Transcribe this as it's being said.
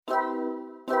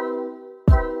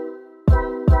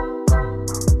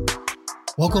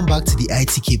Welcome back to the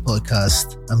ITK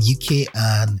podcast. I'm UK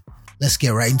and let's get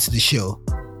right into the show.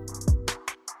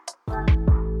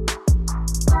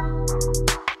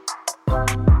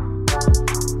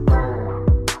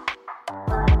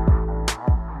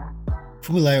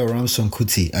 Olufunmilayo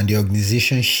Ramsome-Kuti and the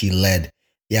organization she led,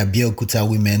 the Abeokuta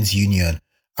Women's Union,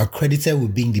 are credited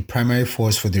with being the primary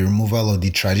force for the removal of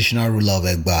the traditional ruler of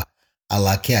Egba,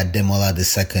 Alake Ademola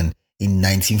II, in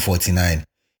 1949.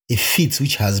 A feat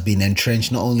which has been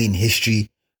entrenched not only in history,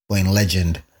 but in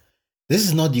legend. This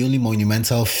is not the only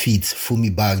monumental feat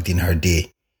Fumi bagged in her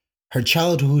day. Her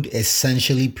childhood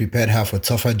essentially prepared her for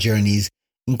tougher journeys,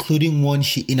 including one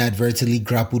she inadvertently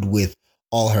grappled with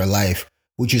all her life,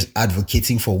 which is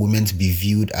advocating for women to be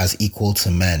viewed as equal to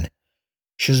men.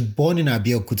 She was born in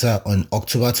Abeokuta on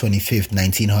October 25,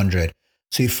 1900,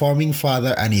 to a farming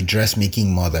father and a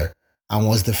dressmaking mother, and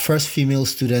was the first female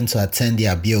student to attend the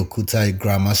Abeokuta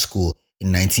Grammar School in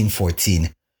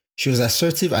 1914. She was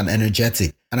assertive and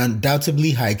energetic, and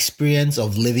undoubtedly her experience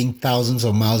of living thousands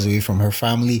of miles away from her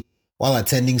family while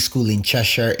attending school in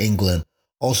Cheshire, England,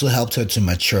 also helped her to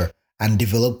mature and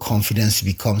develop confidence to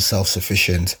become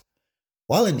self-sufficient.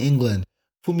 While in England,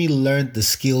 Fumi learned the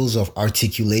skills of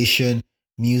articulation,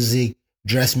 music,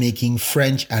 dressmaking,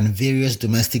 French, and various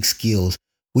domestic skills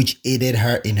which aided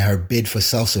her in her bid for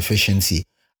self-sufficiency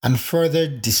and further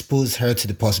disposed her to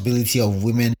the possibility of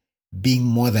women being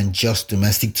more than just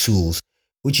domestic tools,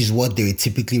 which is what they were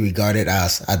typically regarded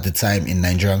as at the time in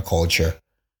Nigerian culture.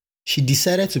 She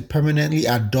decided to permanently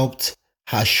adopt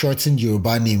her shortened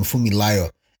Yoruba name Funmilayo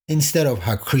instead of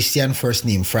her Christian first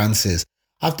name Francis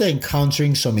after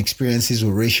encountering some experiences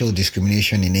with racial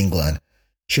discrimination in England.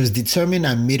 She was determined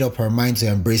and made up her mind to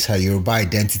embrace her Yoruba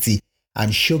identity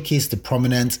and showcase the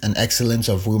prominence and excellence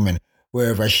of women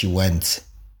wherever she went.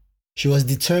 She was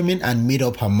determined and made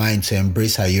up her mind to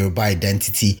embrace her Yoruba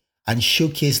identity and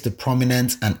showcase the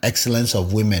prominence and excellence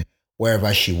of women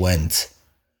wherever she went.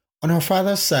 On her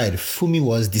father's side, Fumi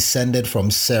was descended from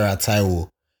Sarah Taiwo,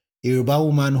 a Yoruba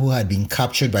woman who had been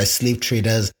captured by slave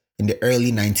traders in the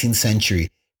early 19th century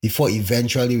before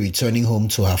eventually returning home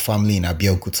to her family in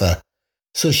Abeokuta.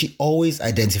 So she always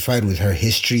identified with her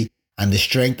history and the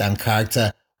strength and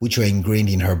character which were ingrained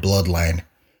in her bloodline.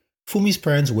 Fumi's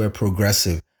parents were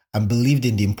progressive and believed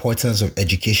in the importance of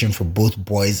education for both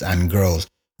boys and girls,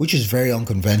 which was very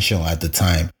unconventional at the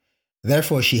time.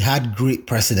 Therefore, she had great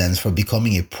precedence for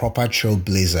becoming a proper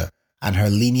trailblazer, and her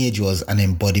lineage was an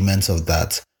embodiment of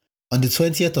that. On the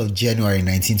 20th of January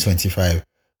 1925,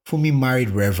 Fumi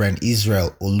married Reverend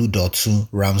Israel Oludotun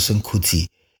Ramsome-Kuti,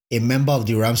 a member of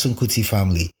the Ramsome-Kuti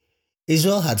family.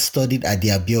 Israel had studied at the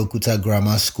Abeokuta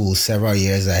Grammar School several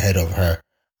years ahead of her,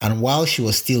 and while she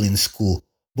was still in school,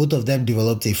 both of them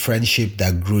developed a friendship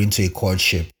that grew into a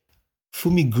courtship.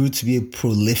 Fumi grew to be a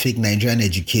prolific Nigerian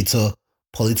educator,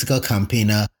 political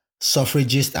campaigner,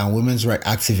 suffragist and women's rights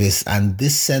activist, and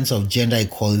this sense of gender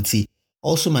equality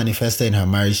also manifested in her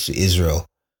marriage to Israel.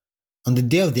 On the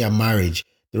day of their marriage,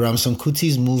 the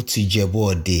Ramsome-Kutis moved to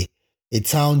Ijebu-Ode, a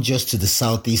town just to the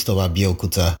southeast of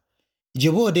Abeokuta.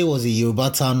 Ijebu-Ode was a Yoruba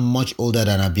town much older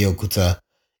than Abeokuta.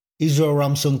 Israel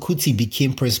Ramsome-Kuti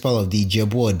became principal of the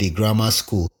Ijebu-Ode Grammar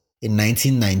School in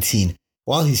 1919,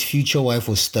 while his future wife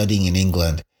was studying in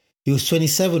England. He was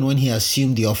 27 when he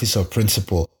assumed the office of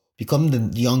principal, becoming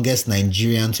the youngest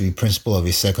Nigerian to be principal of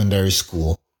a secondary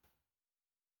school.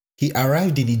 He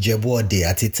arrived in Ijebu-Ode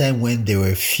at a time when there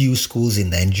were few schools in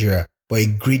Nigeria, but a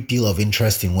great deal of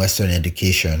interest in Western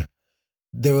education.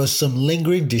 There was some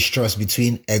lingering distrust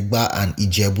between Egba and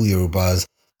Ijebu Yorubas,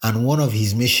 and one of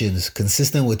his missions,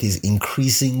 consistent with his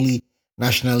increasingly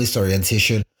nationalist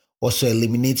orientation, was to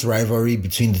eliminate rivalry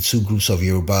between the two groups of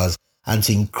Yorubas and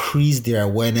to increase their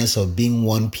awareness of being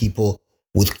one people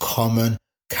with common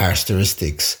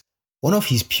characteristics. One of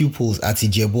his pupils at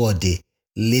Ijebu-Ode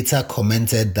later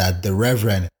commented that the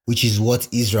Reverend, which is what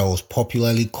Israel was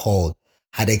popularly called,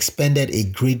 had expended a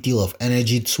great deal of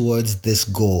energy towards this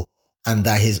goal, and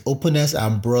that his openness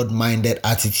and broad-minded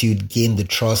attitude gained the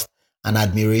trust and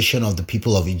admiration of the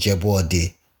people of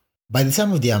Ijebu-Ode. By the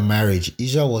time of their marriage,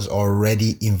 Israel was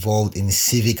already involved in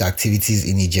civic activities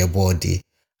in Ijebu-Ode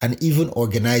and even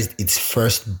organized its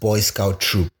first Boy Scout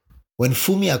troop. When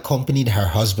Fumi accompanied her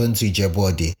husband to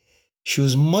Ijebu-Ode, she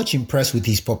was much impressed with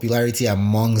his popularity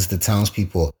amongst the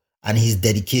townspeople and his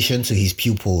dedication to his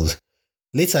pupils.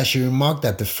 Later, she remarked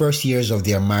that the first years of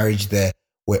their marriage there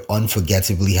were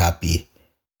unforgettably happy.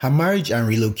 Her marriage and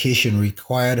relocation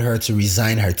required her to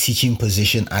resign her teaching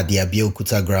position at the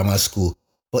Abeokuta Grammar School,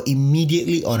 but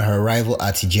immediately on her arrival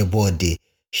at Ijebu-Ode,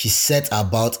 she set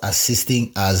about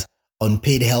assisting as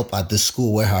unpaid help at the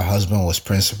school where her husband was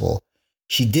principal.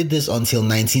 She did this until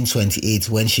 1928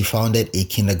 when she founded a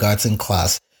kindergarten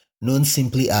class known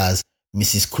simply as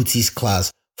Mrs. Kuti's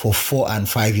class for 4 and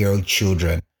 5-year-old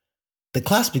children. The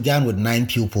class began with 9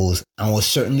 pupils and was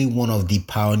certainly one of the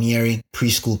pioneering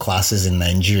preschool classes in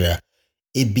Nigeria.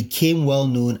 It became well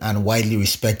known and widely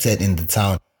respected in the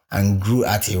town and grew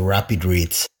at a rapid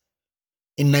rate.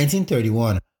 In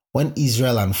 1931, when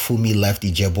Israel and Funmi left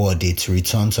Ijebu-Ode to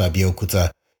return to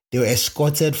Abeokuta, they were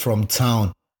escorted from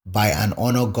town by an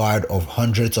honor guard of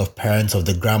hundreds of parents of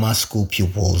the grammar school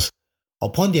pupils.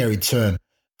 Upon their return,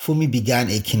 Funmi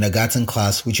began a kindergarten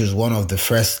class which was one of the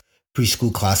first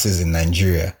preschool classes in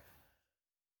Nigeria.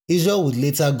 Israel would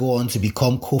later go on to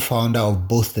become co-founder of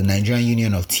both the Nigerian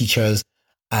Union of Teachers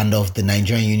and of the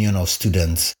Nigerian Union of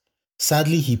Students.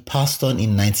 Sadly, he passed on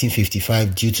in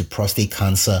 1955 due to prostate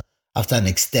cancer after an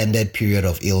extended period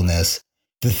of illness.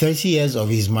 The 30 years of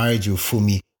his marriage with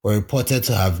Funmi were reported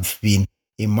to have been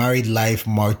a married life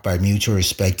marked by mutual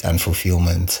respect and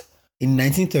fulfillment. In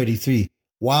 1933,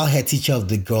 while head teacher of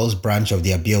the girls' branch of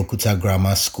the Abeokuta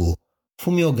Grammar School,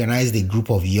 Funmi organized a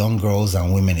group of young girls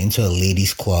and women into a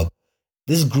ladies' club.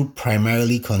 This group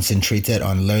primarily concentrated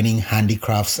on learning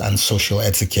handicrafts and social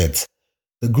etiquette.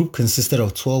 The group consisted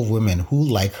of 12 women who,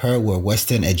 like her, were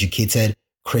Western-educated,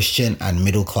 Christian, and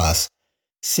middle class.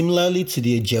 Similarly to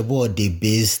the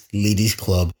Ijebu-Ode-based ladies'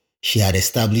 club she had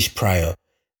established prior,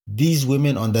 these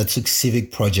women undertook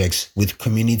civic projects with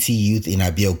community youth in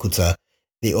Abeokuta.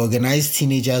 They organized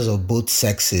teenagers of both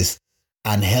sexes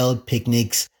and held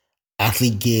picnics,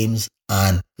 athlete games,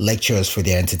 and lectures for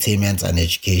their entertainment and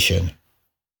education.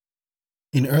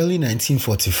 In early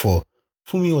 1944,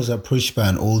 Funmi was approached by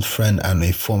an old friend and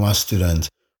a former student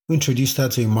who introduced her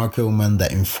to a market woman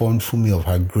that informed Funmi of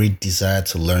her great desire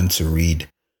to learn to read.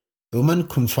 The woman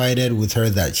confided with her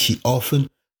that she often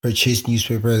purchased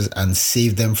newspapers and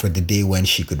saved them for the day when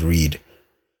she could read.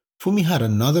 Funmi had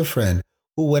another friend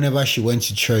who, whenever she went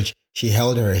to church, she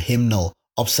held her hymnal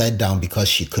upside down because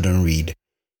she couldn't read.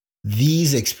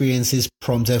 These experiences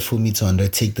prompted Funmi to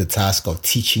undertake the task of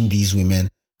teaching these women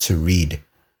to read.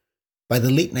 By the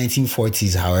late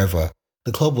 1940s, however,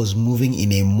 the club was moving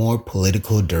in a more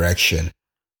political direction.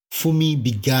 Funmi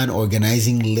began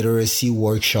organizing literacy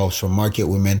workshops for market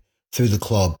women through the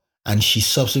club, and she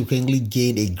subsequently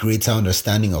gained a greater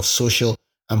understanding of social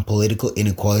and political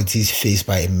inequalities faced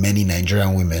by many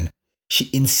Nigerian women. She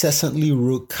incessantly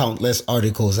wrote countless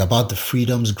articles about the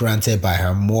freedoms granted by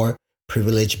her more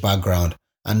privileged background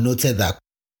and noted that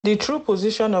the true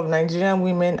position of Nigerian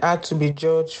women had to be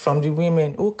judged from the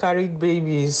women who carried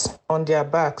babies on their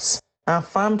backs and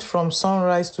farmed from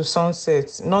sunrise to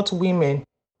sunset, not women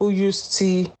who used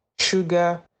tea,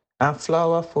 sugar, and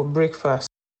flour for breakfast.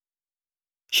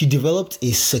 She developed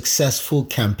a successful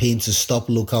campaign to stop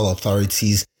local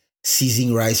authorities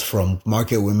seizing rice from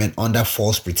market women under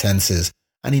false pretenses,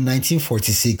 and in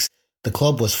 1946, the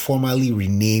club was formally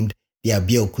renamed the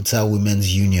Abeokuta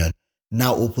Women's Union,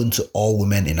 now open to all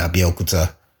women in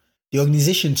Abeokuta. The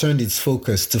organization turned its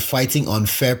focus to fighting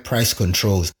unfair price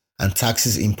controls and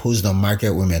taxes imposed on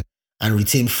market women and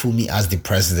retained Funmi as the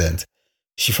president.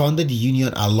 She founded the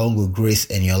union along with Grace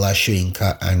Eniola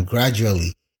Soyinka, and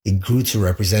gradually it grew to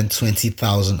represent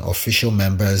 20,000 official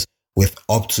members with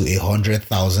up to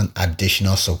 100,000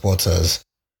 additional supporters.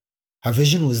 Her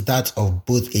vision was that of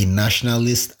both a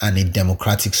nationalist and a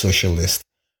democratic socialist.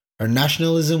 Her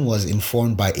nationalism was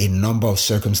informed by a number of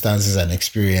circumstances and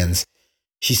experience.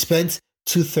 She spent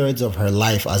 2/3 of her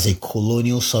life as a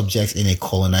colonial subject in a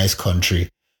colonized country.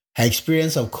 Her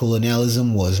experience of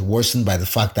colonialism was worsened by the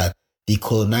fact that the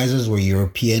colonizers were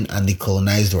European and the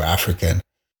colonized were African.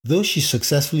 Though she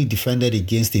successfully defended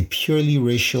against a purely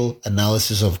racial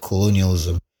analysis of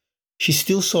colonialism, she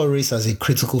still saw race as a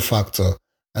critical factor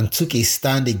and took a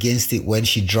stand against it when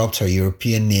she dropped her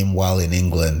European name while in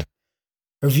England.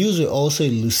 Her views were also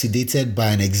elucidated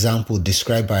by an example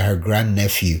described by her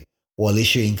grandnephew, Wole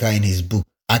Soyinka, in his book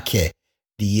Ake,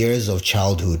 The Years of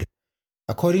Childhood.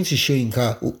 According to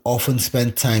Soyinka, who often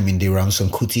spent time in the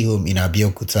Ramsome-Kuti home in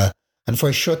Abeokuta and for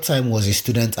a short time was a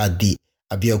student at the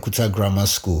Abeokuta Grammar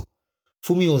School,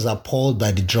 Funmi was appalled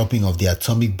by the dropping of the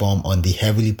atomic bomb on the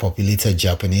heavily populated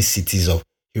Japanese cities of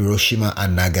Hiroshima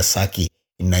and Nagasaki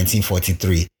in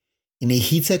 1943. In a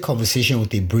heated conversation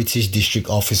with a British district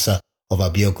officer of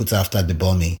Abeokuta after the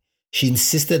bombing, she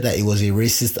insisted that it was a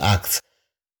racist act,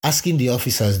 asking the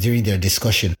officers during their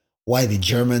discussion why the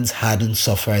Germans hadn't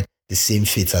suffered the same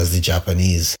fate as the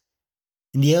Japanese.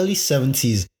 In the early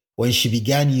 70s, when she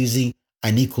began using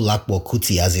Olufunmilayo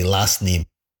Kuti as a last name,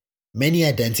 many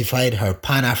identified her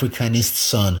Pan-Africanist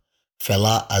son,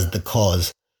 Fela, as the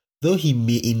cause. Though he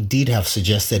may indeed have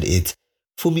suggested it,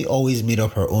 Fumi always made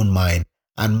up her own mind,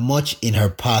 and much in her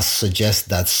past suggests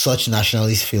that such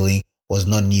nationalist feeling was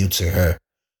not new to her.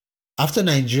 After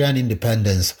Nigerian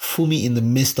independence, Fumi, in the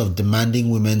midst of demanding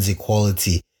women's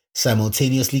equality,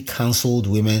 simultaneously counseled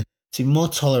women to be more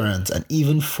tolerant and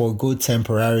even forego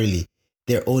temporarily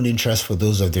their own interests for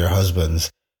those of their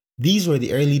husbands. These were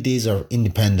the early days of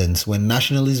independence, when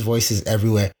nationalist voices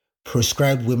everywhere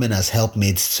proscribed women as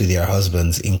helpmates to their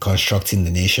husbands in constructing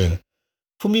the nation.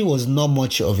 Fumi was not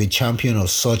much of a champion of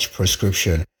such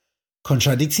proscription,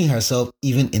 contradicting herself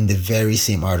even in the very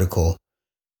same article.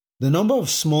 The number of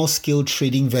small-scale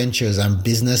trading ventures and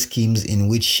business schemes in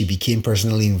which she became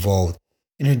personally involved,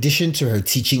 in addition to her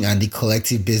teaching and the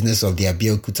collective business of the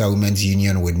Abeokuta Women's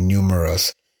Union, were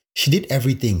numerous. She did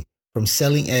everything from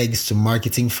selling eggs to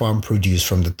marketing farm produce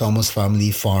from the Thomas family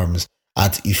farms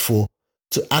at Ifo,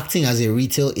 to acting as a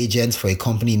retail agent for a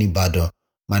company in Ibadan,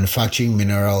 manufacturing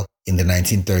mineral in the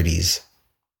 1930s.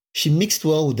 She mixed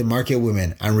well with the market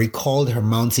women and recalled her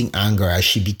mounting anger as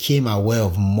she became aware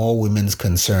of more women's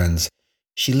concerns.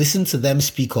 She listened to them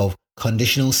speak of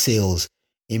conditional sales,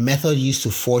 a method used to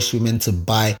force women to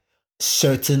buy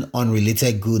certain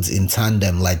unrelated goods in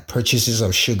tandem, like purchases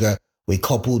of sugar were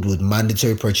coupled with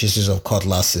mandatory purchases of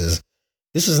cutlasses.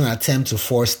 This was an attempt to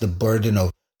force the burden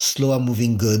of slower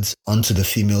moving goods onto the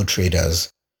female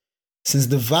traders. Since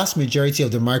the vast majority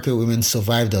of the market women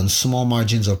survived on small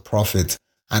margins of profit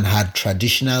and had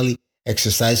traditionally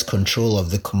exercised control of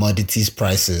the commodities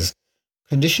prices,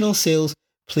 conditional sales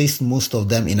placed most of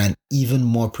them in an even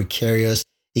more precarious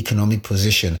economic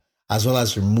position, as well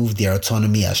as removed their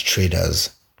autonomy as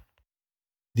traders.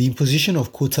 The imposition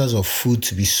of quotas of food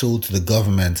to be sold to the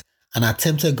government and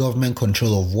attempted government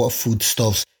control of what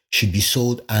foodstuffs should be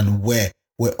sold and where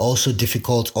were also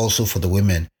difficult also for the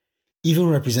women. Even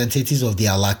representatives of the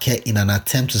Alake, in an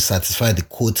attempt to satisfy the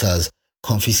quotas,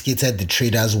 confiscated the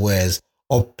traders' wares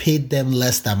or paid them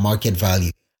less than market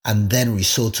value and then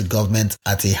resold to government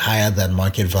at a higher than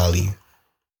market value.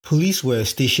 Police were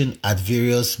stationed at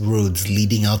various roads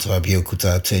leading out of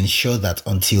Abeokuta to ensure that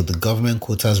until the government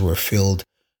quotas were filled,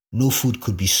 no food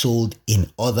could be sold in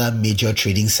other major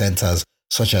trading centers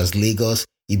such as Lagos,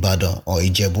 Ibadan, or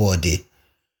Ijebu-Ode.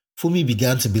 Fumi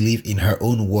began to believe in her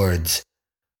own words.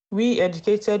 We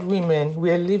educated women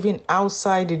were living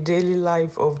outside the daily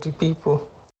life of the people.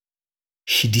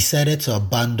 She decided to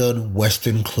abandon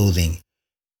Western clothing,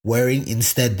 wearing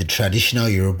instead the traditional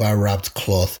Yoruba wrapped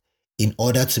cloth in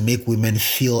order to make women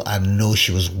feel and know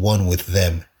she was one with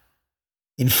them.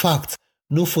 In fact,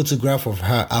 no photograph of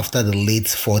her after the late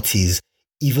 40s,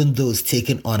 even those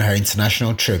taken on her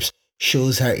international trips,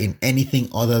 shows her in anything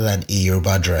other than a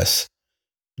Yoruba dress.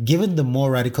 Given the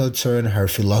more radical turn her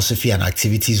philosophy and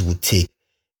activities would take,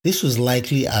 this was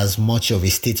likely as much of a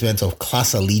statement of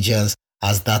class allegiance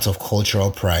as that of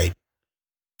cultural pride.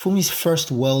 Fumi's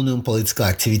first well-known political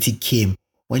activity came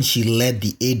when she led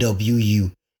the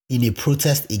AWU in a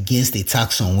protest against a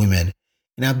tax on women.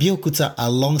 In Abeokuta,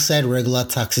 alongside regular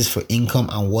taxes for income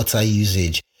and water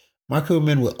usage, market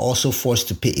women were also forced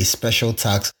to pay a special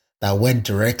tax that went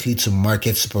directly to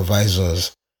market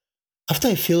supervisors. After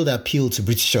a failed appeal to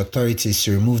British authorities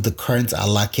to remove the current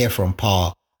Alake from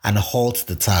power and halt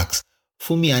the tax,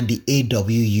 Fumi and the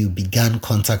AWU began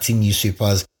contacting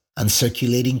newspapers and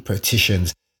circulating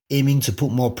petitions aiming to put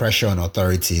more pressure on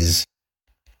authorities.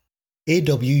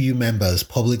 AWU members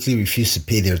publicly refused to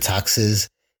pay their taxes,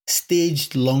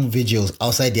 staged long vigils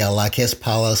outside the Alake's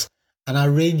palace, and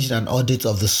arranged an audit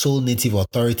of the sole native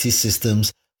authority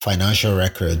system's financial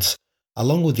records.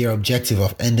 Along with their objective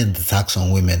of ending the tax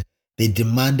on women, they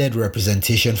demanded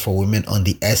representation for women on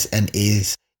the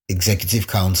SNA's Executive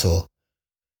Council.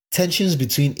 Tensions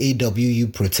between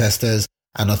AWU protesters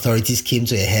and authorities came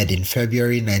to a head in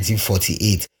February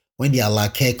 1948 when the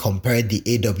Alake compared the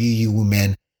AWU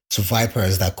women to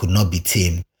vipers that could not be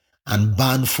tamed and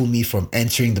banned Fumi from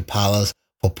entering the palace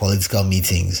for political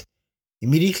meetings.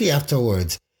 Immediately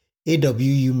afterwards,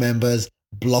 AWU members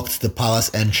blocked the palace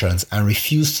entrance and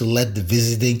refused to let the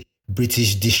visiting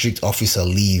British district officer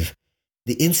leave.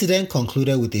 The incident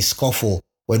concluded with a scuffle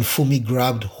when Fumi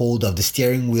grabbed hold of the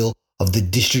steering wheel of the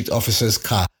district officer's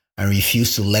car and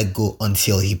refused to let go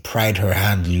until he pried her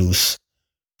hand loose.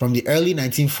 From the early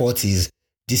 1940s,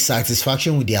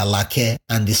 dissatisfaction with the Alake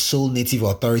and the sole native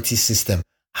authority system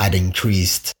had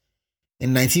increased.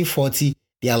 In 1940,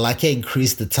 the Alake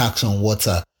increased the tax on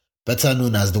water, better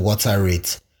known as the water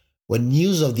rate. When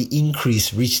news of the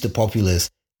increase reached the populace,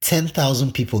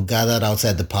 10,000 people gathered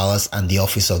outside the palace and the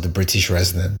office of the British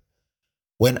resident.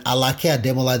 When Alake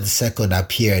Ademola II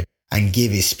appeared and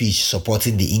gave a speech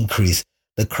supporting the increase,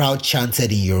 the crowd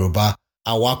chanted in Yoruba,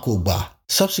 "Awakogba."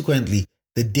 Subsequently,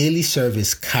 The Daily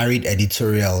Service carried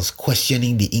editorials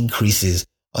questioning the increases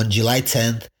on July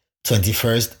 10th,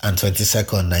 21st, and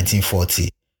 22nd, 1940.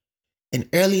 In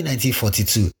early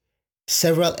 1942,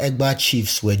 several Egba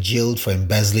chiefs were jailed for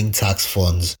embezzling tax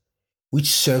funds, which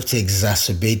served to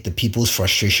exacerbate the people's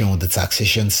frustration with the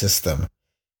taxation system.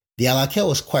 The Alake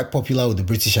was quite popular with the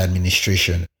British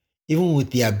administration, even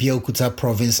with the Abeokuta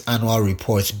province annual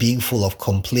reports being full of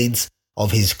complaints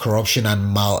of his corruption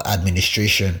and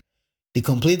maladministration. The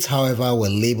complaints, however, were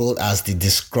labelled as the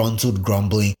disgruntled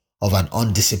grumbling of an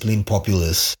undisciplined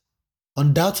populace.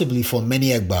 Undoubtedly, for many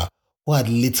Egba who had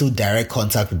little direct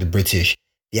contact with the British,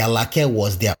 the Alake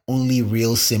was their only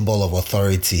real symbol of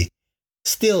authority.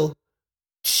 Still,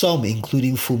 some,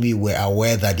 including Fumi, were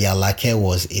aware that the Alake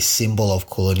was a symbol of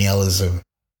colonialism.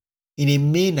 In a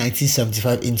May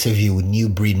 1975 interview with New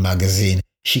Breed magazine,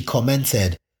 she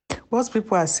commented, "What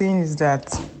people are saying is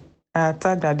that I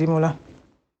attacked Ademola.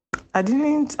 I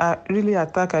didn't really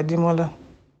attack Ademola.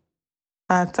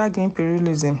 I attacked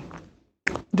imperialism.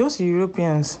 Those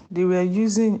Europeans, they were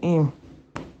using him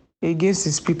against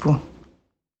his people.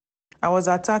 I was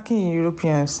attacking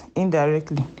Europeans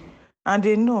indirectly. And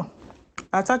they know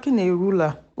attacking a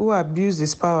ruler who abused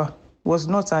his power was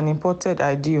not an imported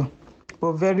ideal,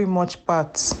 but very much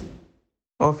part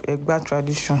of Egba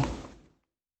tradition."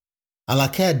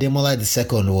 Alake Ademola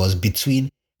II was between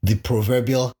the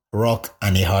proverbial rock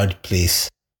and a hard place.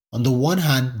 On the one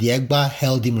hand, the Egba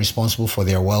held him responsible for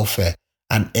their welfare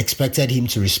and expected him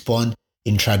to respond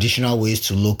in traditional ways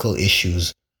to local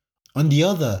issues. On the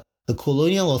other, the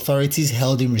colonial authorities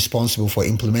held him responsible for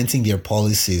implementing their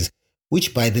policies,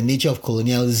 which by the nature of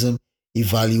colonialism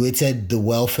evaluated the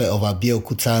welfare of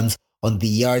Abeokutans on the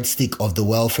yardstick of the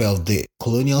welfare of the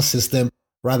colonial system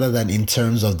rather than in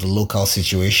terms of the local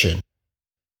situation.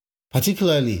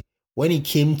 Particularly, when it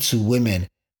came to women,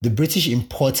 the British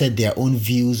imported their own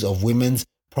views of women's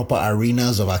proper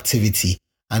arenas of activity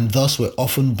and thus were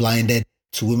often blinded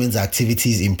to women's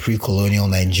activities in pre-colonial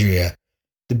Nigeria.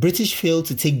 The British failed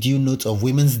to take due note of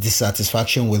women's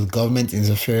dissatisfaction with government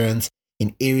interference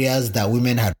in areas that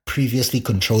women had previously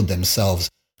controlled themselves,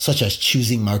 such as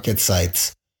choosing market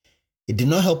sites. It did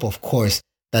not help, of course,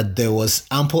 that there was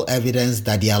ample evidence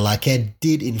that the Alake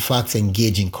did in fact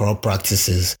engage in corrupt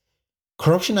practices.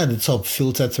 Corruption at the top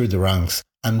filtered through the ranks,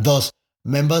 and thus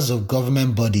members of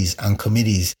government bodies and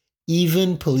committees,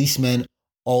 even policemen,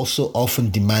 also often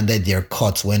demanded their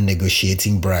cut when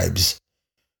negotiating bribes.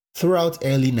 Throughout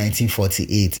early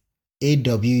 1948,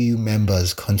 AWU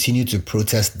members continued to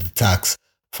protest the tax,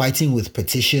 fighting with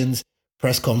petitions,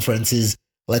 press conferences,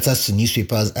 letters to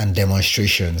newspapers, and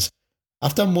demonstrations.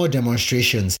 After more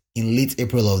demonstrations in late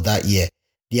April of that year,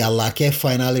 the Alake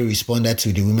finally responded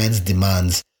to the women's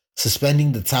demands,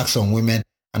 suspending the tax on women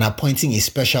and appointing a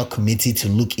special committee to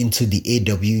look into the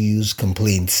AWU's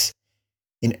complaints.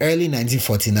 In early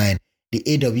 1949, the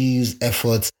AWU's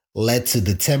efforts led to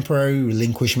the temporary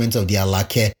relinquishment of the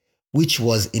Alake, which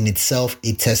was in itself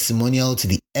a testimonial to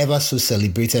the ever so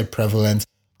celebrated prevalence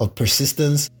of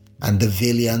persistence and the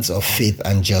valiance of faith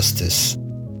and justice.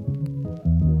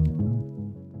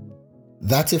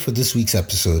 That's it for this week's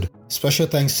episode. Special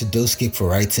thanks to Doskip for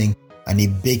writing and a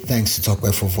big thanks to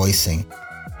Tokwe for voicing.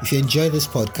 If you enjoyed this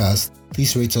podcast,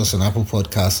 please rate us on Apple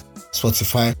Podcasts,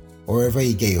 Spotify, or wherever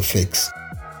you get your fix.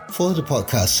 Follow the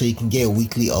podcast so you can get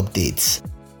weekly updates.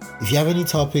 If you have any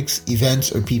topics,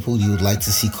 events, or people you would like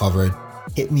to see covered,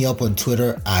 hit me up on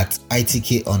Twitter at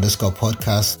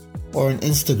ITK_podcast or on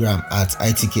Instagram at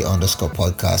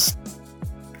ITK_podcast.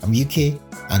 I'm UK,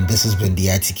 and this has been the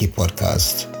ITK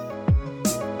Podcast.